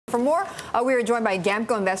For more, we are joined by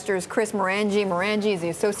Gamco Investors' Chris Marangi. Marangi is the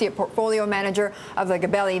Associate Portfolio Manager of the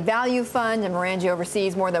Betty Liu Fund, and Marangi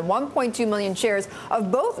oversees more than 1.2 million shares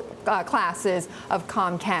of both classes of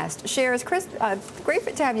Comcast shares. Chris, great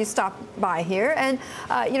to have you stop by here. And,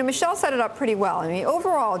 Michelle set it up pretty well. I mean,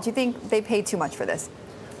 overall, do you think they paid too much for this?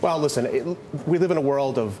 Well, listen, we live in a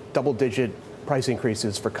world of double-digit price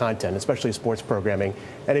increases for content, especially sports programming.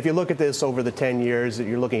 And if you look at this over the 10 years,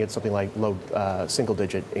 you're looking at something like low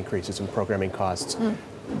single-digit increases in programming costs,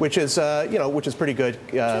 which is, which is pretty good.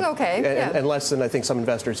 Which is okay, and less than I think some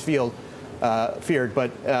investors feared.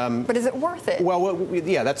 But is it worth it? Well,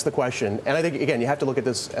 yeah, that's the question. And I think, again, you have to look at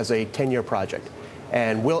this as a 10-year project.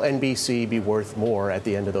 And will NBC be worth more at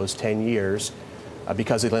the end of those 10 years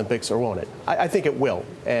because of the Olympics, or won't it? I think it will.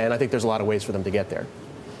 And I think there's a lot of ways for them to get there.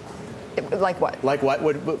 Like what? Like what?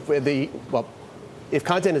 Well, if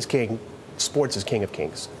content is king, sports is king of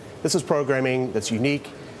kings. This is programming that's unique,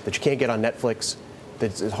 that you can't get on Netflix,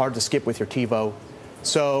 that's hard to skip with your TiVo.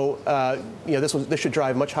 So, this should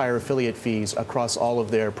drive much higher affiliate fees across all of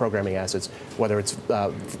their programming assets, whether it's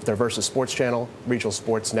their Versus Sports channel, regional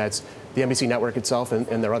sports nets, the NBC network itself,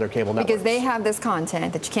 and their other cable networks. Because they have this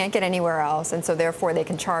content that you can't get anywhere else, and so therefore they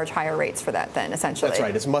can charge higher rates for that then, essentially. That's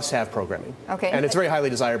right. It's must-have programming. Okay. And it's very highly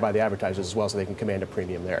desired by the advertisers as well, so they can command a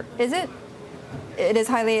premium there. Is it? It is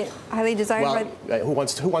highly desired. Well, who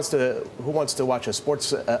wants to watch a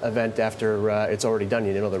sports event after it's already done?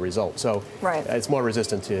 You know the result. So right. It's more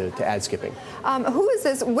resistant to ad skipping. Who is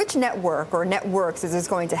this? Which network or networks is this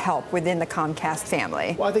going to help within the Comcast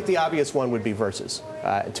family? Well, I think the obvious one would be Versus,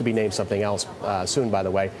 to be named something else soon, by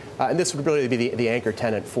the way. And this would really be the anchor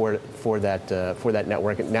tenant for that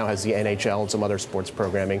network. It now has the NHL and some other sports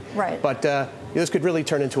programming. Right. But this could really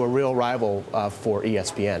turn into a real rival for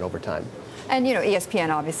ESPN over time. And, ESPN,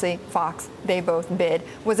 obviously, Fox, they both bid.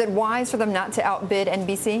 Was it wise for them not to outbid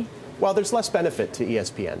NBC? Well, there's less benefit to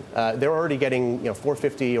ESPN. They're already getting,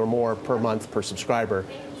 $4.50 or more per month per subscriber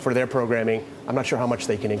for their programming. I'm not sure how much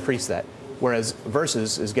they can increase that. Whereas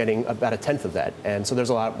Versus is getting about 1/10 of that. And so there's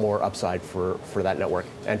a lot more upside for that network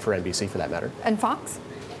and for NBC, for that matter. And Fox?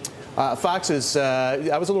 Fox is,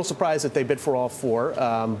 I was a little surprised that they bid for all four,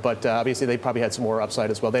 but obviously they probably had some more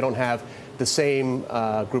upside as well. They don't have the same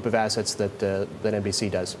group of assets that NBC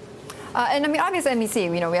does. And I mean, obviously NBC,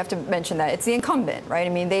 we have to mention that it's the incumbent, right? I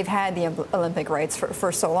mean, they've had the Olympic rights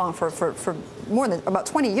for so long, for more than about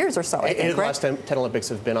 20 years or so, I think, the last 10 Olympics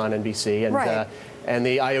have been on NBC. And, right. And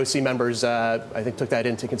the IOC members, I think, took that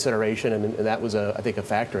into consideration, and that was, I think, a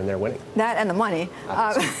factor in their winning. That and the money.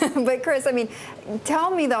 But Chris, I mean,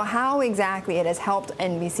 tell me, though, how exactly it has helped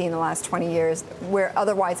NBC in the last 20 years, where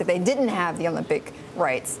otherwise, if they didn't have the Olympic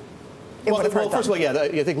rights, it would have hurt them. First of all, yeah,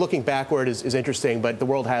 I think looking backward is interesting, but the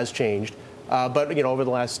world has changed. But, over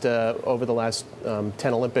the last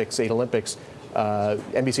 10 Olympics, 8 Olympics,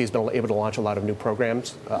 NBC has been able to launch a lot of new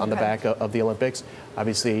programs on the back of the Olympics.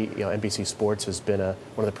 Obviously, NBC Sports has been one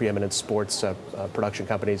of the preeminent sports production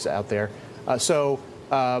companies out there.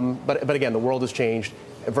 But again, the world has changed.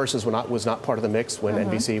 Versus was not part of the mix when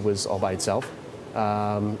NBC was all by itself.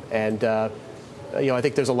 I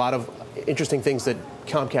think there's a lot of interesting things that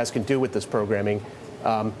Comcast can do with this programming.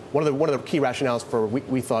 One of the key rationales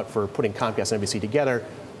we thought for putting Comcast and NBC together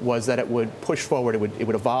was that it would push forward, it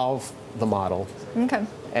would evolve the model,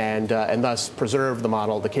 and thus preserve the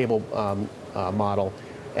model, the cable model.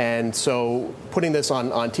 And so putting this on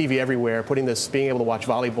TV everywhere, being able to watch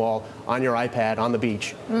volleyball on your iPad on the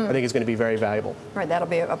beach, I think is going to be very valuable. Right, that'll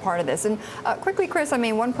be a part of this. And quickly, Chris, I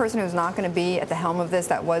mean, one person who's not going to be at the helm of this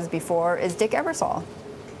that was before is Dick Ebersol.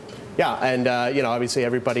 Yeah, and obviously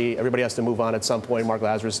everybody has to move on at some point. Mark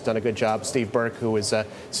Lazarus has done a good job. Steve Burke, who is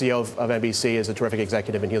CEO of NBC, is a terrific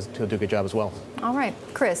executive, and he'll do a good job as well. All right,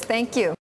 Chris, thank you.